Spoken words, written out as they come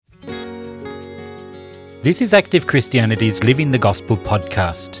This is Active Christianity's Living the Gospel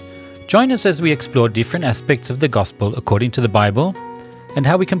podcast. Join us as we explore different aspects of the gospel according to the Bible and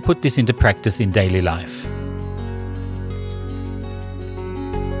how we can put this into practice in daily life.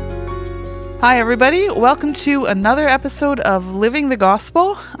 Hi, everybody. Welcome to another episode of Living the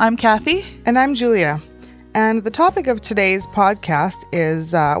Gospel. I'm Kathy. And I'm Julia. And the topic of today's podcast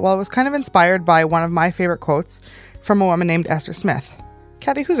is, it was kind of inspired by one of my favorite quotes from a woman named Esther Smith.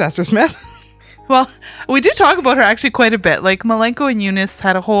 Kathy, who's Esther Smith? Well, we do talk about her actually quite a bit. Like Malenko and Eunice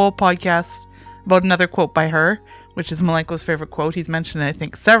had a whole podcast about another quote by her, which is Malenko's favorite quote. He's mentioned it, I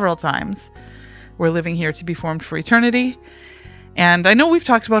think, several times. We're living here to be formed for eternity. And I know we've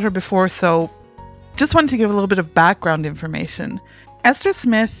talked about her before, so just wanted to give a little bit of background information. Esther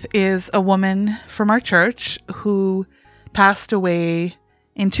Smith is a woman from our church who passed away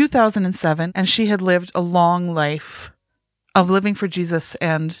in 2007, and she had lived a long life of living for Jesus.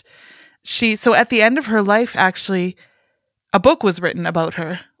 And so at the end of her life, actually, a book was written about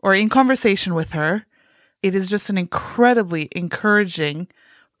her, or in conversation with her. It is just an incredibly encouraging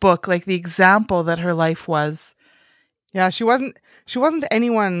book, like the example that her life was. Yeah, she wasn't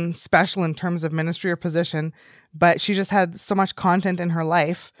anyone special in terms of ministry or position, but she just had so much content in her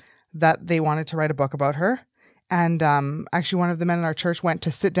life that they wanted to write a book about her. And actually, one of the men in our church went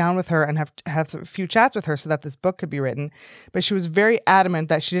to sit down with her and have a few chats with her so that this book could be written. But she was very adamant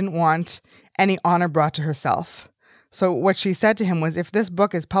that she didn't want any honor brought to herself. So what she said to him was, if this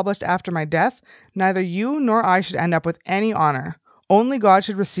book is published after my death, neither you nor I should end up with any honor. Only God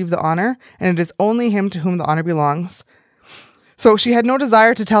should receive the honor, and it is only him to whom the honor belongs. So she had no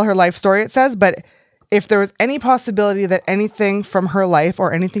desire to tell her life story, it says, but if there was any possibility that anything from her life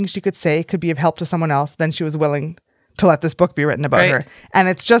or anything she could say could be of help to someone else, then she was willing to let this book be written about her. And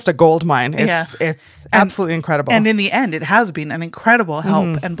it's just a gold mine. It's absolutely incredible. And in the end, it has been an incredible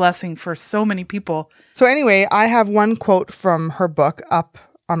help and blessing for so many people. So anyway, I have one quote from her book up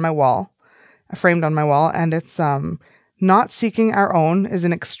on my wall, framed on my wall, and it's, not seeking our own is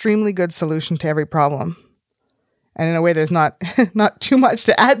an extremely good solution to every problem. And in a way, there's not too much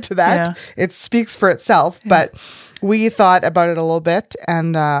to add to that. Yeah. It speaks for itself. Yeah. But we thought about it a little bit,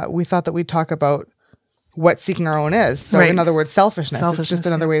 and we thought that we'd talk about what seeking our own is. So in other words, selfishness. It's just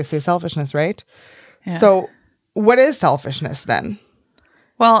another way to say selfishness, right? Yeah. So what is selfishness then?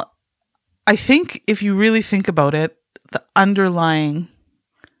 Well, I think if you really think about it, the underlying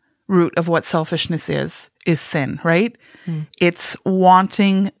root of what selfishness is sin, right? It's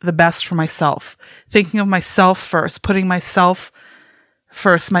wanting the best for myself, thinking of myself first, putting myself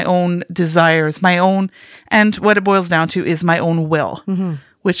first, my own desires, my own, and what it boils down to is my own will,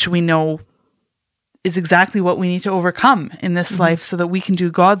 which we know is exactly what we need to overcome in this life so that we can do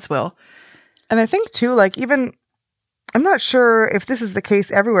God's will. And I think too, like even, I'm not sure if this is the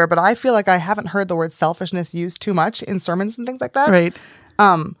case everywhere, but I feel like I haven't heard the word selfishness used too much in sermons and things like that. Right.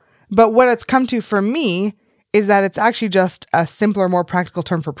 But what it's come to for me is that it's actually just a simpler, more practical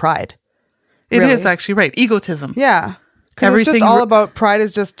term for pride. It is actually, right. Egotism. Yeah. Because it's just all about pride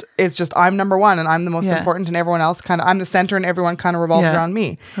it's just I'm number one and I'm the most important and everyone else I'm the center and everyone kind of revolves around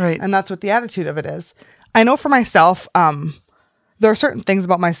me. Right. And that's what the attitude of it is. I know for myself, there are certain things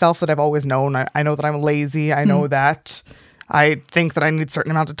about myself that I've always known. I know that I'm lazy. I know that I think that I need a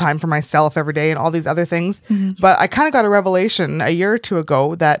certain amount of time for myself every day and all these other things. But I kind of got a revelation a year or two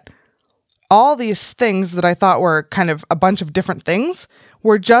ago that all these things that I thought were kind of a bunch of different things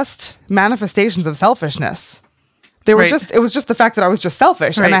were just manifestations of selfishness. They were it was just the fact that I was just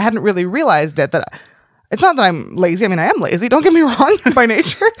selfish and I hadn't really realized it. That it's not that I'm lazy. I mean, I am lazy. Don't get me wrong by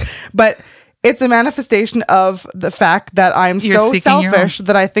nature, but it's a manifestation of the fact that I'm so selfish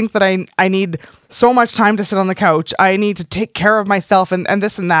that I think that I need so much time to sit on the couch. I need to take care of myself and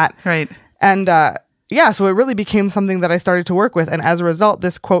this and that. Right. And, so it really became something that I started to work with. And as a result,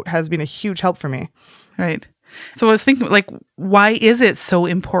 this quote has been a huge help for me. Right. So I was thinking, like, why is it so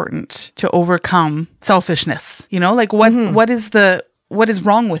important to overcome selfishness? You know, like what is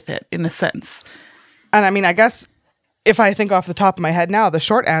wrong with it in a sense? And I mean, I guess if I think off the top of my head now, the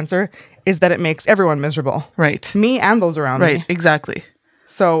short answer is that it makes everyone miserable. Right. Me and those around me. Right, exactly.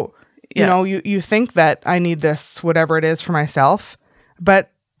 So, you know, you think that I need this, whatever it is for myself,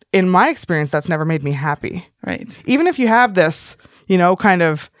 but in my experience, that's never made me happy. Right. Even if you have this, you know, kind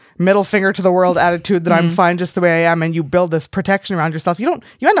of middle finger to the world attitude that I'm fine just the way I am, and you build this protection around yourself, you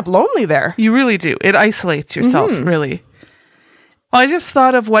end up lonely there. You really do. It isolates yourself, really. Well, I just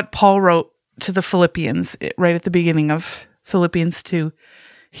thought of what Paul wrote to the Philippians right at the beginning of Philippians 2.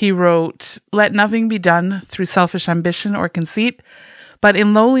 He wrote, "Let nothing be done through selfish ambition or conceit, but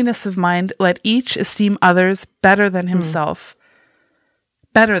in lowliness of mind, let each esteem others better than himself."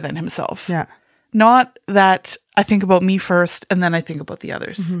 Better than himself. Yeah. not that I think about me first and then I think about the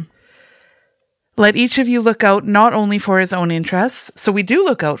others. Mm-hmm. Let each of you look out not only for his own interests. So we do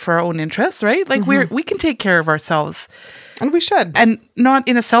look out for our own interests, right? Like we can take care of ourselves. And we should. And not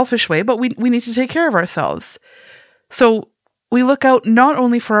in a selfish way, but we need to take care of ourselves. So we look out not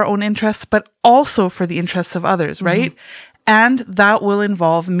only for our own interests, but also for the interests of others, right? And that will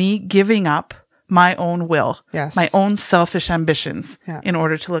involve me giving up my own will, my own selfish ambitions in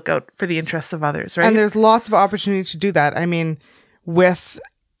order to look out for the interests of others, right? And there's lots of opportunity to do that. I mean,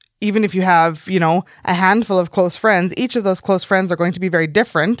 even if you have, a handful of close friends, each of those close friends are going to be very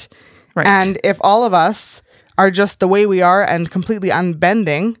different. Right. And if all of us are just the way we are and completely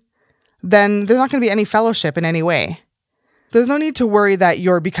unbending, then there's not going to be any fellowship in any way. There's no need to worry that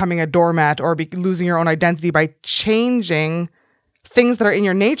you're becoming a doormat or losing your own identity by changing things that are in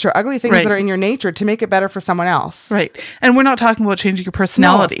your nature, ugly things that are in your nature, to make it better for someone else. Right. And we're not talking about changing your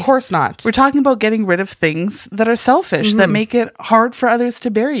personality. No, of course not. We're talking about getting rid of things that are selfish, that make it hard for others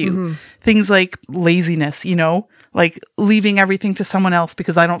to bear you. Things like laziness, like leaving everything to someone else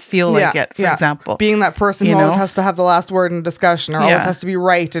because I don't feel like it, for example. Being that person who always has to have the last word in a discussion, or always has to be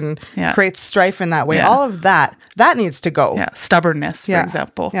right and creates strife in that way. All of that needs to go. Yeah. Stubbornness, for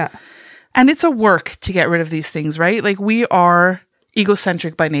example. Yeah. And it's a work to get rid of these things, right? Like we are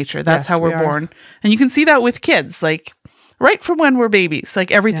egocentric by nature. That's how we're born. And you can see that with kids, like right from when we're babies,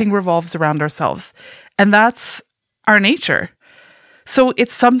 like everything revolves around ourselves. And that's our nature. So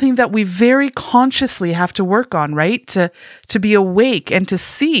it's something that we very consciously have to work on, right? To be awake and to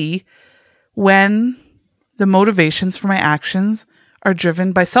see when the motivations for my actions are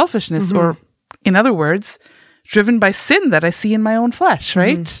driven by selfishness, or in other words, driven by sin that I see in my own flesh,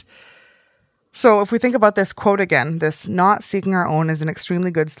 right? So if we think about this quote again, this not seeking our own is an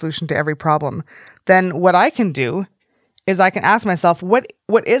extremely good solution to every problem, then what I can do is I can ask myself, what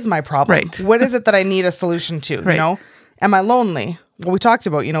is my problem? Right. What is it that I need a solution to? Right. Am I lonely? What we talked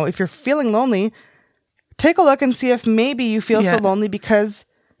about, if you're feeling lonely, take a look and see if maybe you feel so lonely because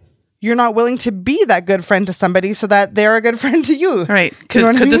you're not willing to be that good friend to somebody so that they're a good friend to you. Right.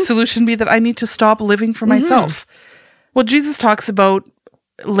 Could the solution be that I need to stop living for myself? Well, Jesus talks about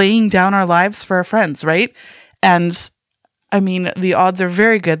laying down our lives for our friends, right? And I mean, the odds are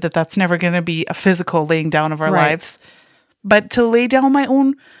very good that that's never going to be a physical laying down of our lives, but to lay down my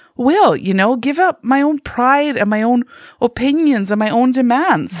own will, give up my own pride and my own opinions and my own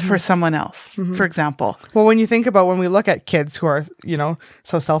demands for someone else, for example. Well, when you think about when we look at kids who are,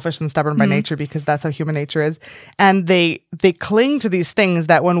 so selfish and stubborn by nature, because that's how human nature is, and they cling to these things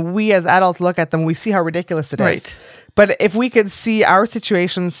that when we as adults look at them, we see how ridiculous it is. Right. But if we could see our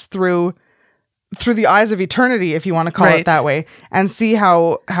situations through the eyes of eternity, if you want to call it that way, and see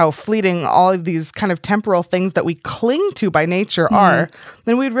how fleeting all of these kind of temporal things that we cling to by nature are,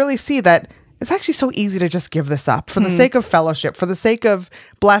 then we'd really see that it's actually so easy to just give this up for the sake of fellowship, for the sake of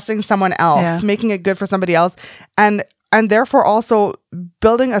blessing someone else, making it good for somebody else, and therefore also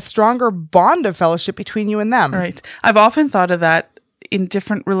building a stronger bond of fellowship between you and them. Right. I've often thought of that in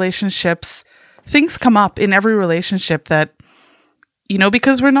different relationships. Things come up in every relationship that,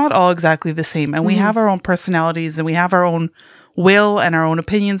 because we're not all exactly the same, and we have our own personalities and we have our own will and our own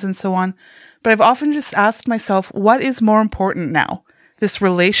opinions and so on. But I've often just asked myself, what is more important now? This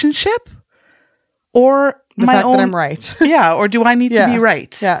relationship or the my fact own? That I'm right. Or do I need to be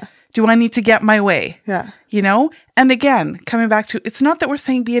right? Yeah. Do I need to get my way? Yeah. And again, coming back to, it's not that we're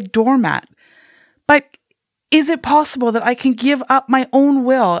saying be a doormat, but is it possible that I can give up my own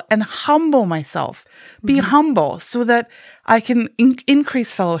will and humble myself, be humble so that I can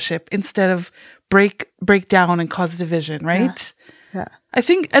increase fellowship instead of break down and cause division, right? Yeah. I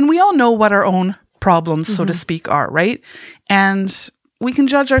think, and we all know what our own problems, so to speak, are, right? And we can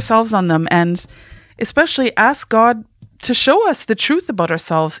judge ourselves on them and especially ask God to show us the truth about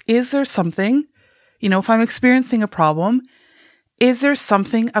ourselves. Is there something, if I'm experiencing a problem, is there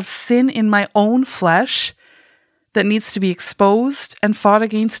something of sin in my own flesh that needs to be exposed and fought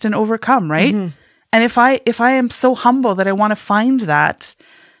against and overcome, right? And if I am so humble that I want to find that,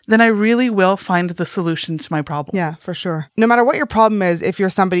 then I really will find the solution to my problem. Yeah, for sure. No matter what your problem is, if you're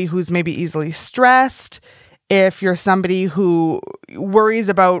somebody who's maybe easily stressed, if you're somebody who worries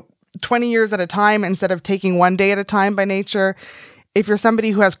about 20 years at a time instead of taking one day at a time by nature, if you're somebody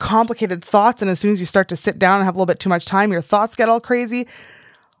who has complicated thoughts and as soon as you start to sit down and have a little bit too much time, your thoughts get all crazy.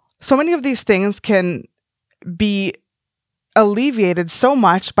 So many of these things can be alleviated so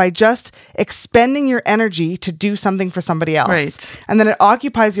much by just expending your energy to do something for somebody else. Right. And then it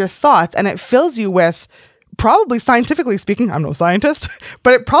occupies your thoughts and it fills you with probably scientifically speaking, I'm no scientist,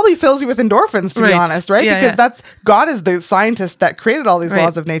 but it probably fills you with endorphins, to be honest, right? Yeah, because God is the scientist that created all these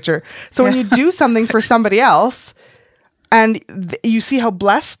laws of nature. So when you do something for somebody else and you see how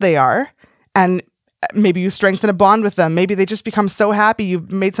blessed they are, and maybe you strengthen a bond with them, maybe they just become so happy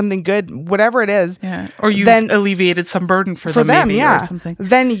you've made something good, whatever it is. Yeah. Or you've alleviated some burden for them maybe, or something.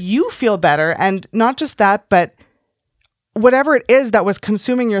 Then you feel better. And not just that, but whatever it is that was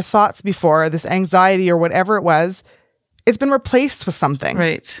consuming your thoughts before, this anxiety or whatever it was, it's been replaced with something.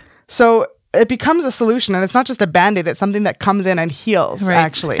 Right. So it becomes a solution, and it's not just a Band-Aid, it's something that comes in and heals,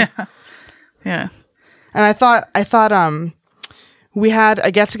 actually. Yeah. And I thought we had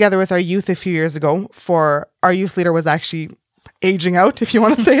a get-together with our youth a few years ago for our youth leader was actually aging out, if you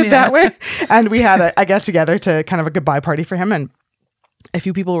want to say it that way. And we had a get-together to kind of a goodbye party for him, and a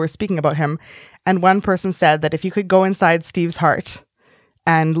few people were speaking about him. And one person said that if you could go inside Steve's heart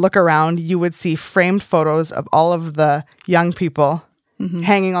and look around, you would see framed photos of all of the young people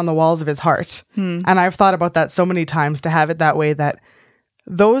hanging on the walls of his heart. And I've thought about that so many times, to have it that way, that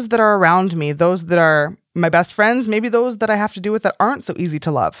those that are around me, those that are my best friends, maybe those that I have to do with that aren't so easy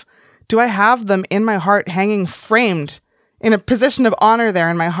to love, do I have them in my heart hanging framed in a position of honor there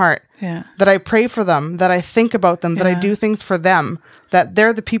in my heart? That I pray for them, that I think about them, that I do things for them, that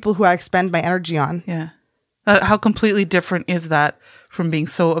they're the people who I expend my energy on. How completely different is that from being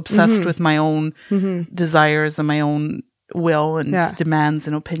so obsessed with my own desires and my own will and demands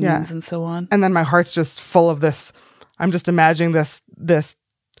and opinions and so on. And then my heart's just full of this, I'm just imagining this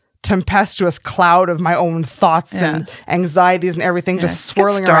tempestuous cloud of my own thoughts and anxieties and everything just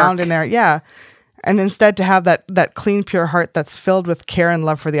swirling around in there. And instead to have that clean, pure heart that's filled with care and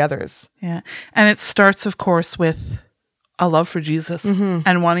love for the others. And it starts, of course, with a love for Jesus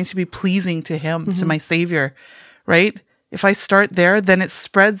and wanting to be pleasing to him, to my Savior, right? If I start there, then it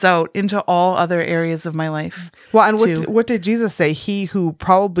spreads out into all other areas of my life. Well, and what did Jesus say? He who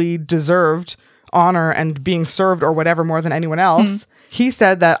probably deserved honor and being served or whatever more than anyone else, he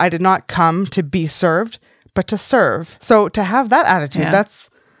said that I did not come to be served, but to serve. So to have that attitude, that's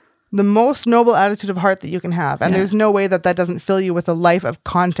the most noble attitude of heart that you can have. And there's no way that doesn't fill you with a life of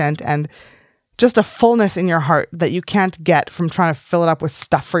content and just a fullness in your heart that you can't get from trying to fill it up with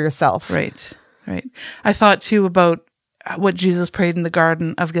stuff for yourself. Right. I thought too about what Jesus prayed in the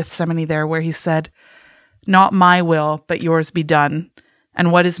Garden of Gethsemane there, where he said, not my will, but yours be done.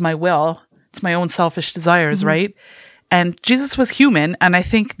 And what is my will? It's my own selfish desires, right? And Jesus was human. And I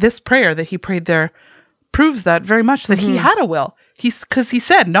think this prayer that he prayed there proves that very much, that he had a will. Because he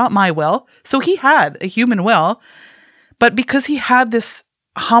said, not my will. So he had a human will. But because he had this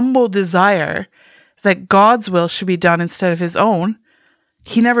humble desire that God's will should be done instead of his own,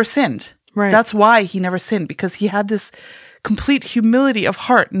 he never sinned. Right. That's why he never sinned, because he had this complete humility of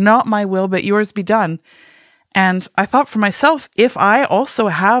heart. Not my will, but yours be done. And I thought for myself, if I also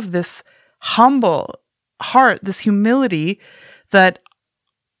have this humble heart, this humility, that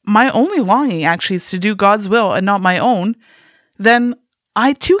my only longing actually is to do God's will and not my own, then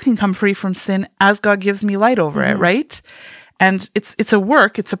I too can come free from sin as God gives me light over it, right? And it's a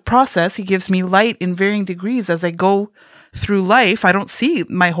work, it's a process. He gives me light in varying degrees as I go through life. I don't see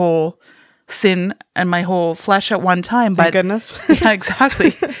my whole sin and my whole flesh at one time. Thank goodness. Yeah,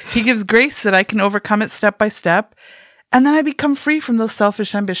 exactly. He gives grace that I can overcome it step by step. And then I become free from those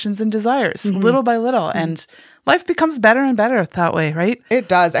selfish ambitions and desires, little by little. And life becomes better and better that way, right? It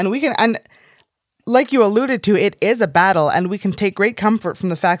does. And like you alluded to, it is a battle, and we can take great comfort from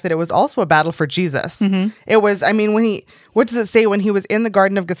the fact that it was also a battle for Jesus. It was, what does it say when he was in the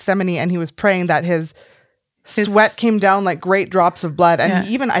Garden of Gethsemane and he was praying that his sweat came down like great drops of blood?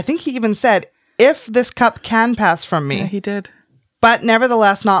 And I think he even said, if this cup can pass from me. Yeah, he did. But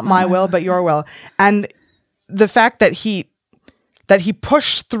nevertheless, not my will, but your will. And the fact that he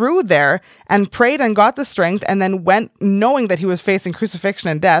pushed through there and prayed and got the strength and then went knowing that he was facing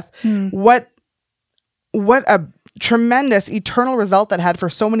crucifixion and death, what a tremendous eternal result that had for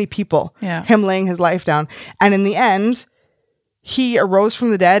so many people, him laying his life down. And in the end, he arose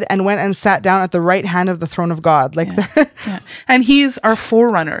from the dead and went and sat down at the right hand of the throne of God. And he's our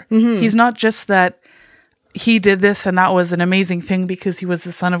forerunner. He's not just that he did this and that was an amazing thing because he was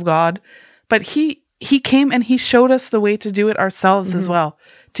the Son of God, but he came and he showed us the way to do it ourselves as well,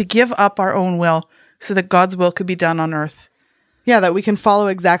 to give up our own will so that God's will could be done on earth. Yeah, that we can follow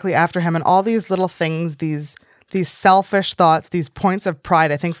exactly after him. And all these little things, these selfish thoughts, these points of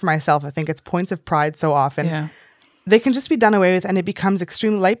pride. I think for myself, I think it's points of pride so often. Yeah. They can just be done away with, and it becomes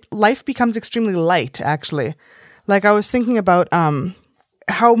life becomes extremely light, actually. Like I was thinking about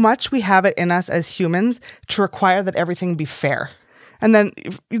how much we have it in us as humans to require that everything be fair. And then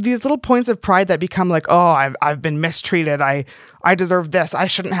these little points of pride that become like, oh, I've been mistreated. I deserve this. I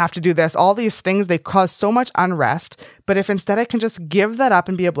shouldn't have to do this. All these things, they cause so much unrest. But if instead I can just give that up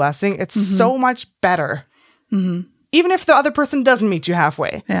and be a blessing, it's so much better. Mm-hmm. Even if the other person doesn't meet you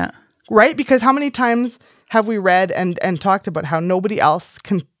halfway. Yeah. Right? Because how many times have we read and talked about how nobody else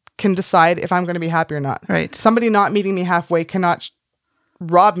can decide if I'm going to be happy or not? Right. Somebody not meeting me halfway cannot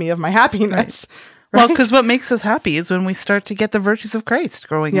rob me of my happiness. Right? Well, because what makes us happy is when we start to get the virtues of Christ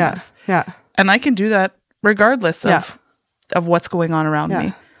growing in us. Yeah. And I can do that regardless of what's going on around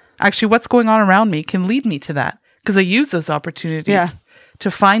me. Actually, what's going on around me can lead me to that because I use those opportunities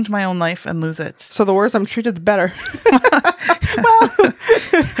to find my own life and lose it. So the worse I'm treated, the better. Well,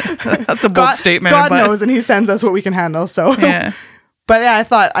 that's a bold statement. God knows, and he sends us what we can handle. So, but yeah,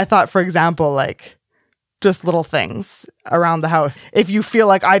 I thought, for example, like just little things around the house. If you feel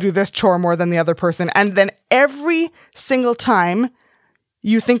like I do this chore more than the other person, and then every single time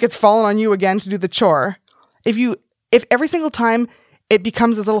you think it's fallen on you again to do the chore, if every single time it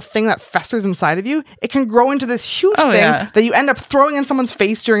becomes this little thing that festers inside of you, it can grow into this huge thing that you end up throwing in someone's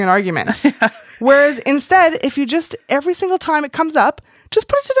face during an argument. Whereas instead, if you just, every single time it comes up, just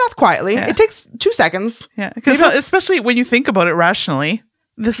put it to death quietly. It takes 2 seconds. Yeah, because especially when you think about it rationally,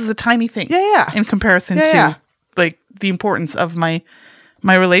 this is a tiny thing. In comparison to like the importance of my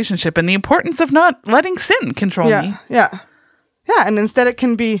relationship and the importance of not letting sin control me. Yeah. And instead it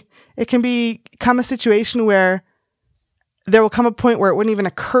can become a situation where there will come a point where it wouldn't even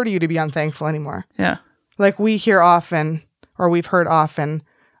occur to you to be unthankful anymore. Yeah. Like we hear often, or we've heard often,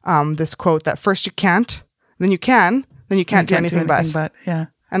 this quote that first you can't, then you can, then you can't do anything but. Yeah.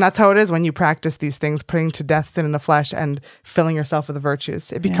 And that's how it is when you practice these things, putting to death sin in the flesh and filling yourself with the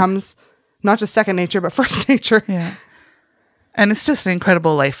virtues. It becomes not just second nature, but first nature. Yeah. And it's just an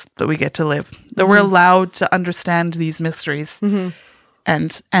incredible life that we get to live, that we're allowed to understand these mysteries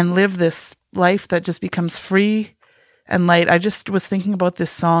and live this life that just becomes free and light. I just was thinking about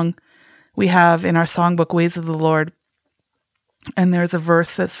this song we have in our songbook, Ways of the Lord. And there's a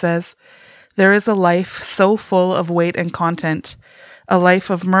verse that says, "There is a life so full of weight and content, a life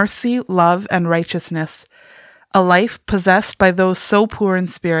of mercy, love, and righteousness, a life possessed by those so poor in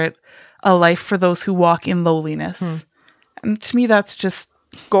spirit, a life for those who walk in lowliness." And to me, that's just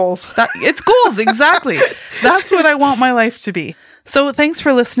goals. It's goals, exactly. That's what I want my life to be. So thanks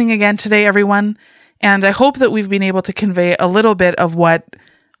for listening again today, everyone. And I hope that we've been able to convey a little bit of what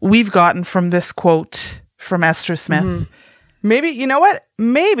we've gotten from this quote from Esther Smith. Maybe, you know what?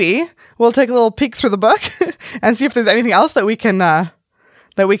 Maybe we'll take a little peek through the book and see if there's anything else that we can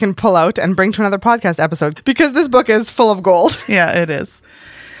pull out and bring to another podcast episode, because this book is full of gold. Yeah, it is.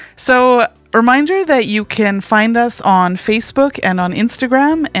 So, reminder that you can find us on Facebook and on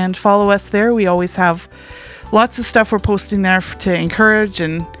Instagram and follow us there. We always have lots of stuff we're posting there to encourage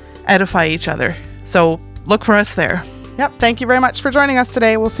and edify each other. So, look for us there. Yep. Thank you very much for joining us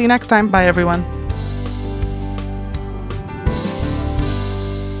today. We'll see you next time. Bye, everyone.